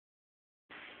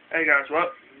Hey guys,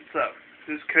 what's up?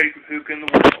 This is Cody from Hookah in the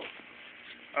World.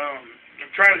 I'm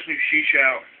trying this new shisha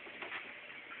out.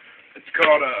 It's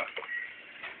called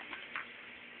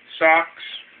Soex,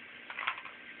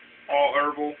 all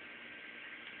herbal.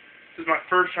 This is my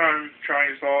first time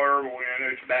trying this all herbal and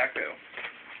no tobacco.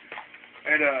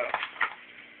 And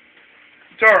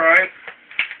it's alright.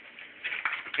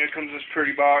 It comes in this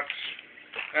pretty box.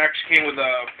 It actually came with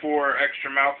 4 extra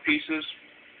mouthpieces.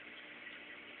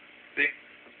 See?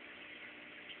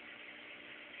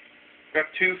 Got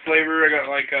 2 flavor. I got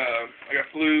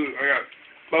blue. I got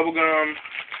bubblegum,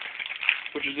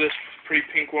 which is this pretty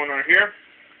pink one right here.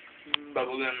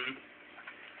 Bubblegum.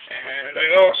 And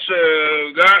I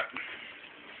also got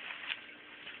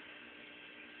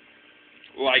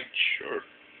light or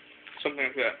something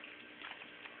like that.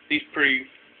 These pretty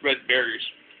red berries.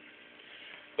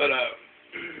 But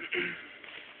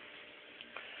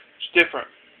it's different.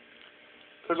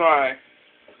 Because when I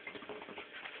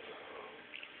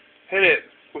hit it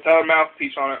without a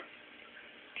mouthpiece on it,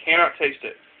 cannot taste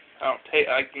it.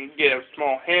 I can get a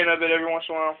small hint of it every once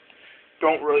in a while.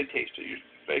 Don't really taste it. You're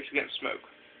basically getting smoke.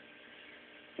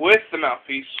 With the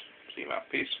mouthpiece, see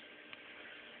mouthpiece,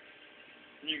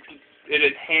 it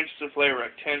enhances the flavor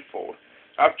like tenfold.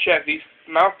 I've checked, these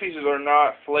mouthpieces are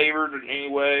not flavored in any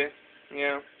way, you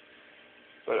know.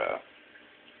 But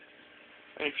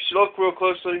and if you look real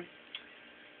closely,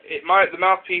 the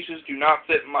mouthpieces do not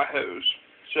fit in my hose,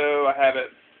 so I have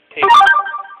it taped.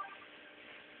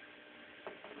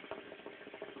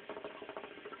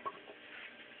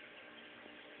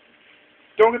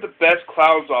 Don't get the best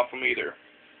clouds off them either.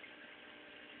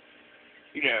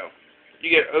 You know, you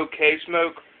get okay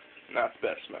smoke, not the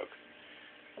best smoke.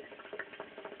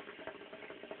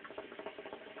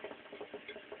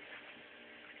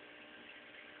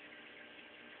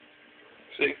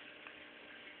 See?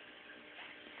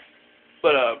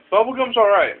 But bubblegum's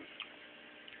alright.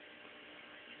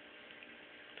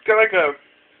 It's got like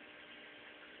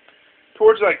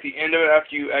towards like the end of it,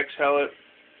 after you exhale it,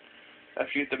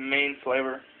 after you get the main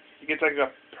flavor, it gets like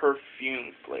a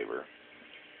perfume flavor.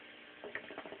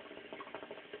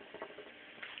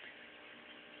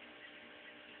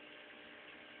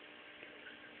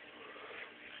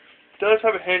 It does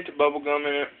have a hint of bubblegum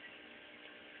in it.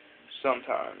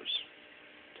 Sometimes.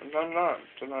 Sometimes not.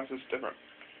 Sometimes it's different.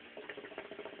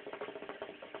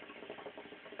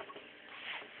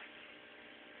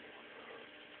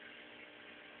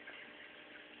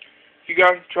 If you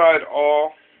guys have tried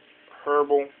all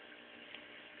herbal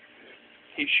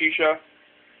shisha,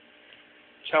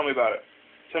 tell me about it.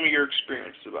 Tell me your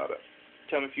experiences about it.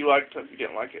 Tell me if you liked it, if you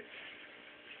didn't like it.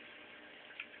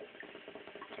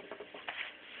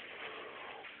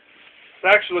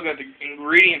 Let's actually look at the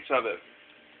ingredients of it.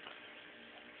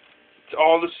 It's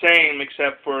all the same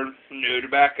except for no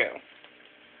tobacco.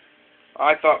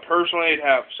 I thought personally it'd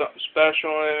have something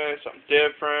special in it, something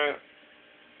different.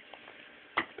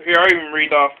 Here, I'll even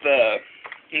read off the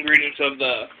ingredients of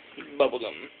the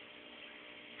bubblegum.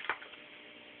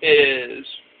 It is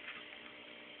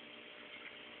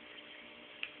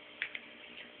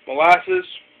molasses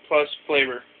plus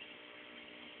flavor.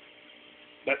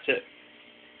 That's it.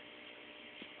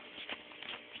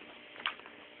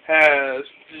 Has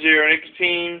 0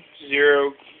 nicotine,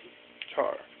 0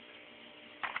 tar.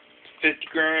 50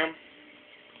 gram.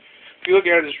 If you look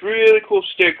at it, this really cool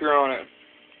sticker on it.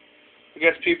 I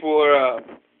guess people are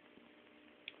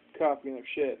copying their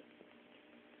shit.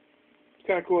 It's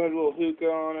kind of cool. It has a little hookah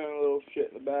on it, and a little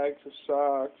shit in the bag, some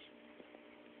socks.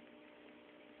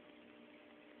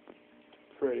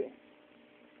 Pretty.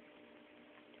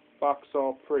 Box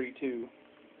all pretty too.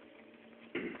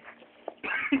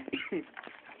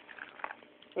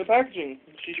 The packaging,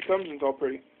 shisha comes in, it's all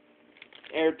pretty.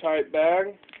 Airtight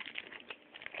bag,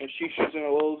 and shisha's in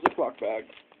a little Ziploc bag.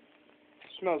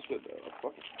 Smells good though.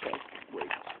 Fucking smells great.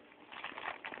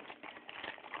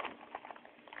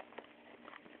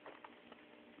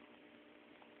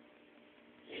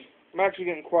 I'm actually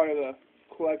getting quite a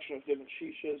collection of different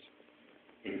shishas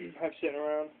I have sitting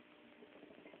around.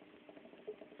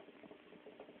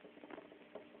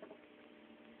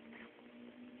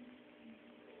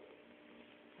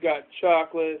 Got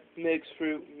chocolate, mixed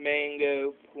fruit,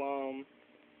 mango, plum,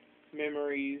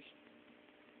 memories,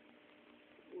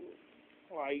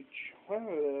 lyche,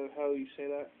 whatever the hell you say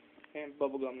that, and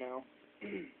bubblegum now.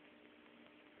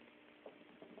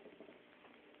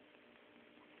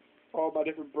 All by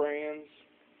different brands,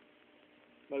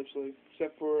 mostly,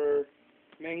 except for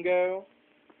mango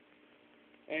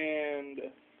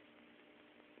and,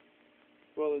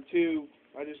 well, the 2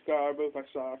 I just got are both by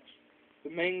Soex. The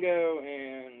mango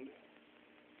and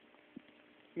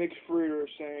Mixed fruit or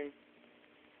the same.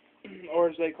 Or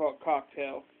as they call it,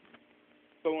 cocktail.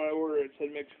 But when I ordered it, it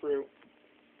said mixed fruit.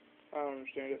 I don't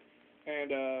understand it.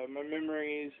 And my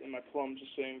memories and my plums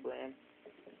the same brand.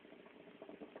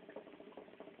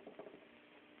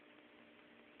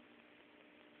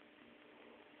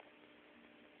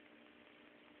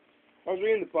 I was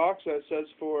reading the box that says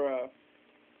for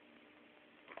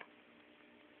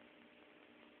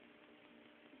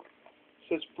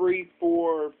says free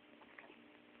four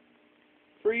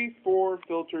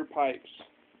filter pipes.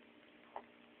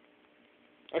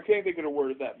 I can't think of a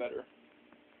word that better.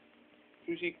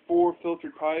 You see 4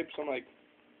 filtered pipes, I'm like,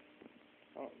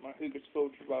 oh, my hookah's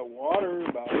filtered by water,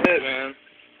 about it, man.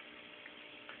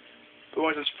 But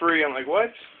once it's free, I'm like,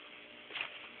 what?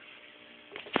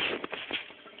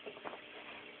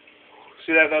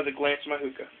 See, that was a glance at my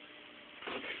hookah.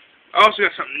 I also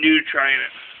got something new to try in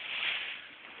it.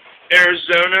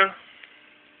 Arizona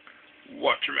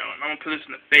watermelon. I'm going to put this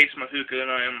in the base of my hookah,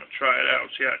 and I'm going to try it out,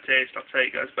 see how it tastes. I'll tell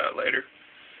you guys about it later.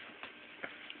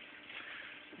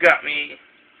 Got me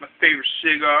my favorite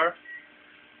cigar,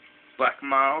 Black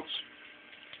Milds.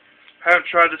 I haven't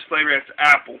tried this flavor yet. It's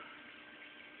apple.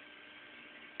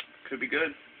 Could be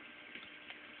good.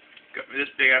 Got me this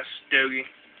big ass stogie.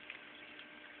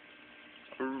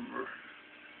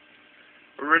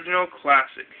 Original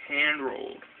classic, hand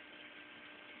rolled.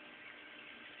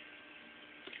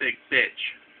 Big bitch.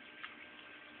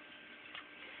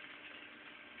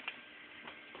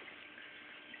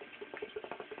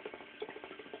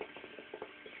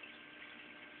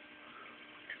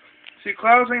 See,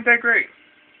 clouds ain't that great.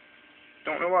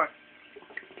 Don't know why.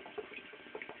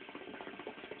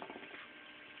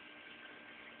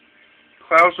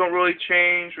 Clouds don't really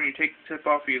change when you take the tip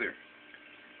off either.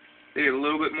 They get a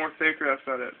little bit more thicker, that's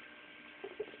about it.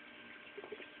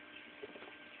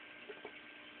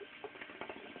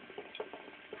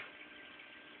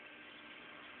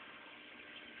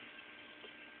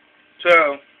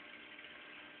 So,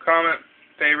 comment,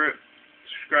 favorite,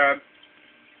 subscribe.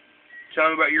 Tell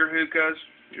me about your hookahs,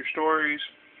 your stories,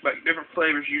 about different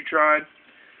flavors you tried.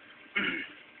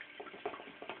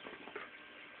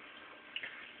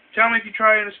 Tell me if you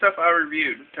tried any of the stuff I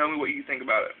reviewed. Tell me what you think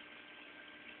about it.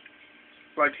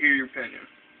 I'd like to hear your opinion.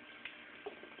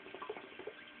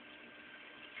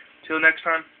 Till next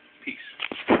time, peace.